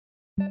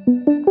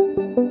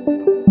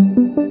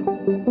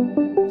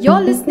You're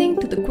listening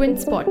to the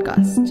Quince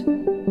podcast.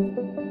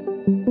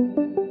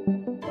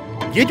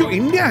 ये जो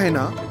India है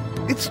ना,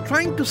 it's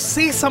trying to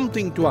say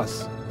something to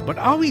us. But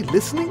are we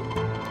listening?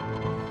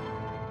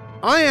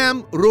 I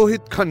am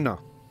Rohit Khanna.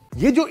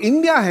 ये जो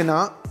India है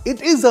ना,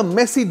 it is a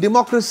messy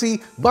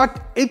democracy,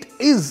 but it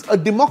is a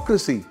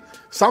democracy.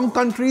 Some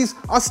countries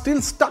are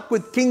still stuck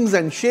with kings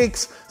and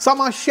sheikhs. Some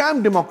are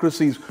sham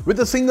democracies with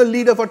a single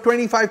leader for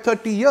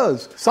 25-30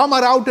 years. Some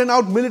are out and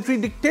out military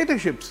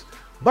dictatorships.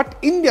 But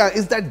India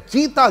is that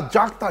jeeta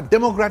jagta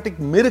democratic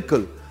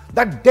miracle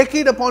that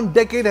decade upon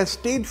decade has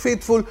stayed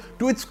faithful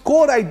to its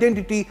core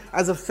identity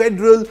as a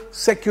federal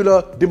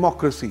secular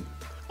democracy.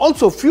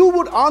 Also, few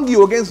would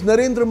argue against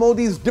Narendra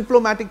Modi's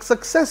diplomatic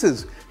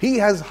successes. He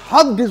has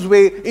hugged his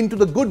way into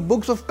the good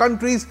books of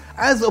countries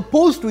as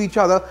opposed to each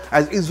other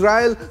as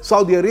Israel,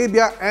 Saudi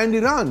Arabia and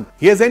Iran.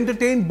 He has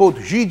entertained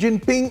both Xi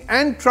Jinping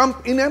and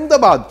Trump in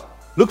Ahmedabad.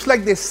 Looks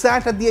like they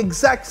sat at the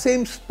exact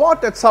same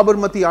spot at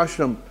Sabarmati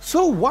Ashram.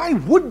 So why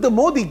would the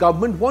Modi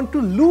government want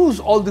to lose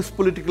all this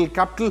political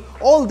capital,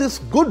 all this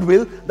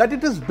goodwill that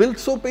it has built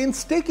so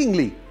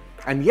painstakingly?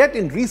 And yet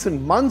in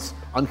recent months,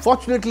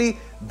 unfortunately,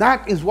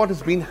 that is what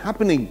has been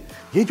happening.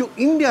 ये जो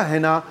India है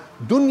ना,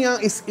 दुनिया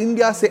इस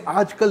India से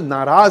आजकल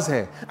नाराज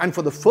है. And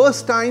for the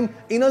first time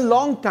in a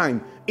long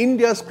time,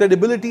 India's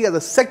credibility as a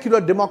secular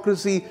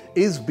democracy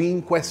is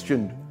being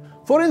questioned.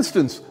 For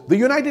instance, the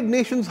United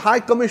Nations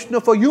High Commissioner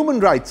for Human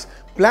Rights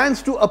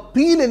plans to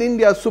appeal in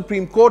India's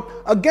Supreme Court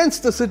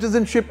against the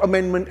Citizenship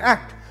Amendment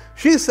Act.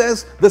 She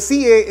says the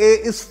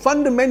CAA is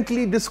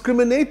fundamentally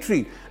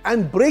discriminatory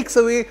and breaks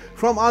away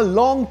from our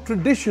long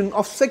tradition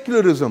of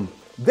secularism.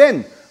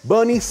 Then,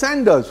 Bernie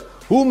Sanders,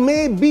 who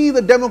may be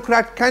the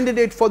Democrat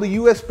candidate for the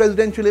US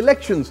presidential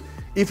elections,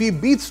 if he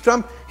beats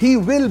Trump, he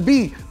will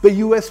be the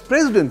US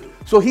president.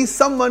 So he's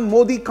someone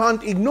Modi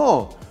can't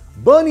ignore.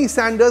 Bernie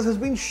Sanders has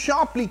been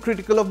sharply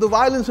critical of the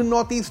violence in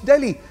Northeast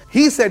Delhi.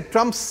 He said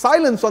Trump's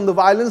silence on the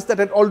violence that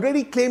had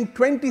already claimed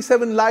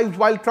 27 lives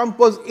while Trump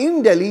was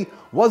in Delhi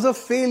was a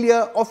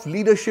failure of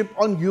leadership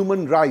on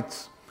human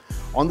rights.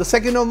 On the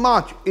 2nd of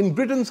March, in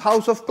Britain's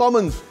House of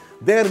Commons,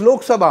 their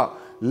Lok Sabha,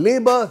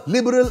 Labour,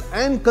 Liberal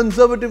and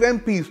Conservative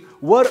MPs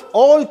were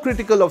all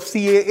critical of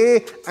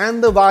CAA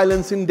and the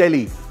violence in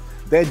Delhi.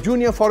 Their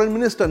junior Foreign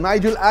Minister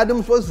Nigel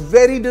Adams was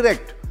very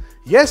direct.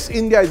 Yes,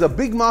 India is a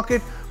big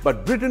market,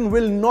 but Britain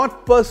will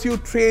not pursue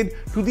trade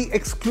to the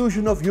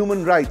exclusion of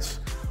human rights.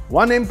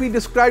 One MP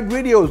described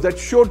videos that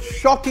showed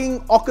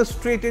shocking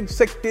orchestrated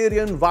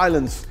sectarian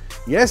violence.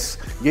 Yes,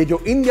 ये जो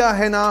India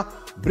है ना,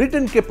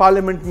 Britain के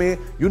parliament में,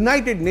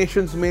 United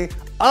Nations में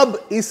अब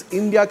इस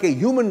India के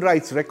ह्यूमन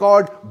राइट्स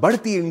रिकॉर्ड,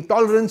 बढ़ती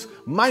इंटॉलरेंस,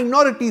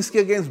 माइनॉरिटीज के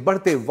अगेंस्ट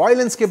बढ़ते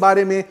वायलेंस के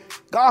बारे में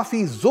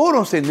काफी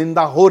जोरों से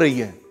निंदा हो रही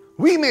है.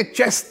 We may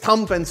chest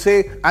thump and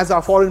say, as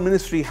our foreign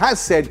ministry has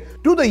said,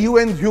 to the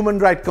UN's Human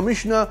Rights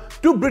Commissioner,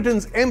 to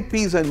Britain's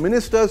MPs and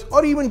ministers,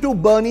 or even to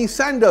Bernie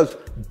Sanders,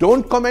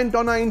 don't comment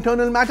on our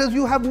internal matters,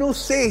 you have no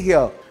say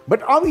here.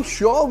 But are we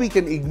sure we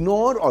can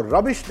ignore or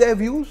rubbish their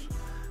views?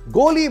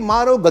 Goli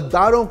Maro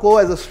Gaddaron ko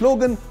as a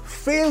slogan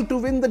failed to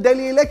win the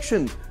Delhi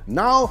election.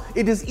 Now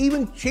it is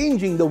even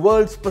changing the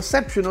world's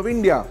perception of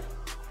India.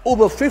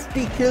 Over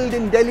 50 killed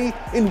in Delhi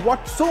in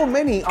what so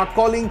many are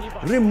calling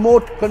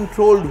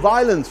remote-controlled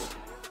violence.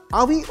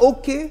 Are we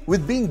okay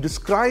with being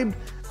described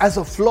as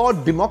a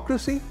flawed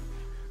democracy?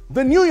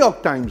 The New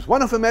York Times,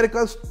 one of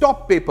America's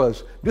top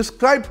papers,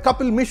 described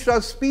Kapil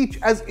Mishra's speech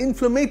as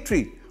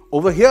inflammatory.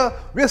 Over here,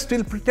 we're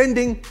still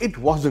pretending it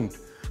wasn't.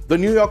 The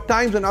New York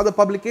Times and other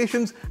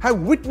publications have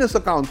witness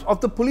accounts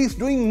of the police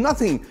doing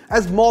nothing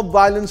as mob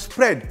violence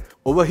spread.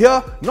 Over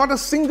here, not a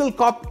single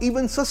cop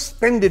even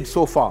suspended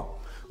so far.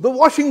 The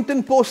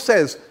Washington Post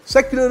says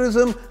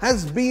secularism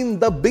has been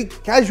the big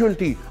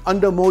casualty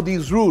under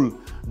Modi's rule.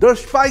 Der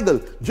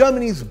Spiegel,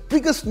 Germany's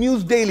biggest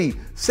news daily,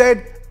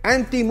 said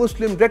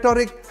anti-Muslim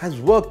rhetoric has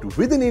worked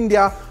within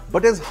India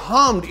but has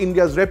harmed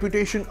India's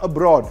reputation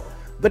abroad.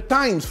 The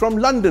Times from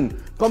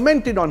London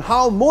commented on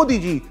how Modi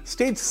ji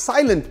stayed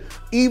silent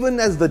even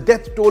as the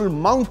death toll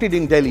mounted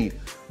in Delhi.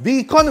 The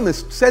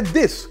Economist said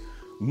this: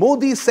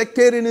 Modi's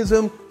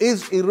sectarianism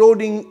is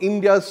eroding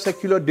India's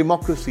secular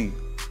democracy.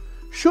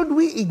 Should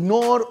we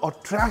ignore or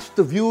trash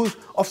the views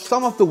of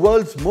some of the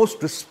world's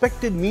most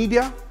respected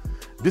media?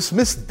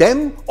 Dismiss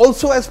them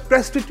also as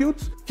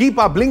prostitutes? Keep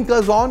our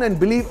blinkers on and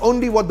believe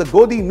only what the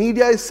Godi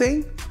media is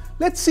saying?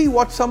 Let's see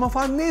what some of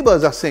our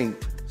neighbors are saying.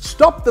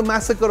 Stop the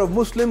massacre of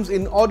Muslims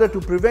in order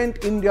to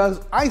prevent India's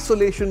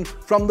isolation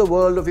from the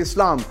world of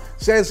Islam,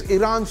 says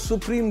Iran's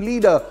supreme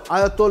leader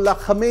Ayatollah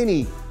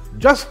Khamenei.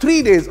 Just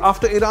 3 days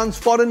after Iran's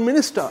foreign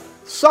minister,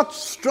 such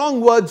strong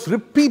words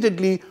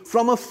repeatedly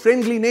from a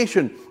friendly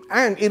nation.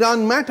 And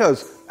Iran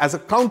matters as a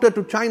counter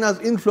to China's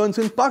influence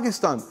in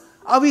Pakistan.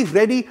 Are we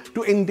ready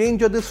to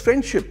endanger this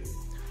friendship?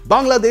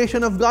 Bangladesh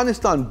and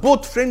Afghanistan,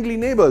 both friendly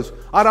neighbors,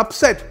 are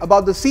upset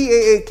about the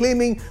CAA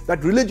claiming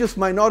that religious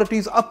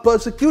minorities are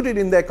persecuted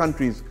in their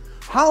countries.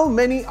 How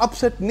many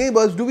upset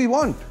neighbors do we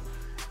want?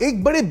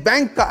 एक बड़े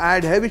bank का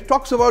ad है which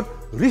talks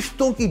about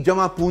रिश्तों की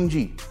जमा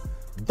पूंजी.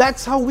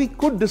 That's how we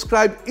could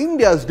describe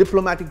India's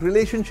diplomatic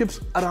relationships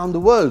around the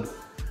world.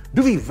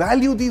 Do we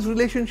value these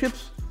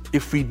relationships?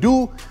 If we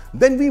do,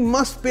 then we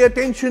must pay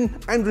attention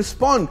and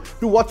respond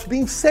to what's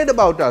being said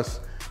about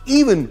us,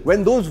 even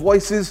when those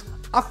voices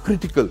are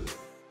critical.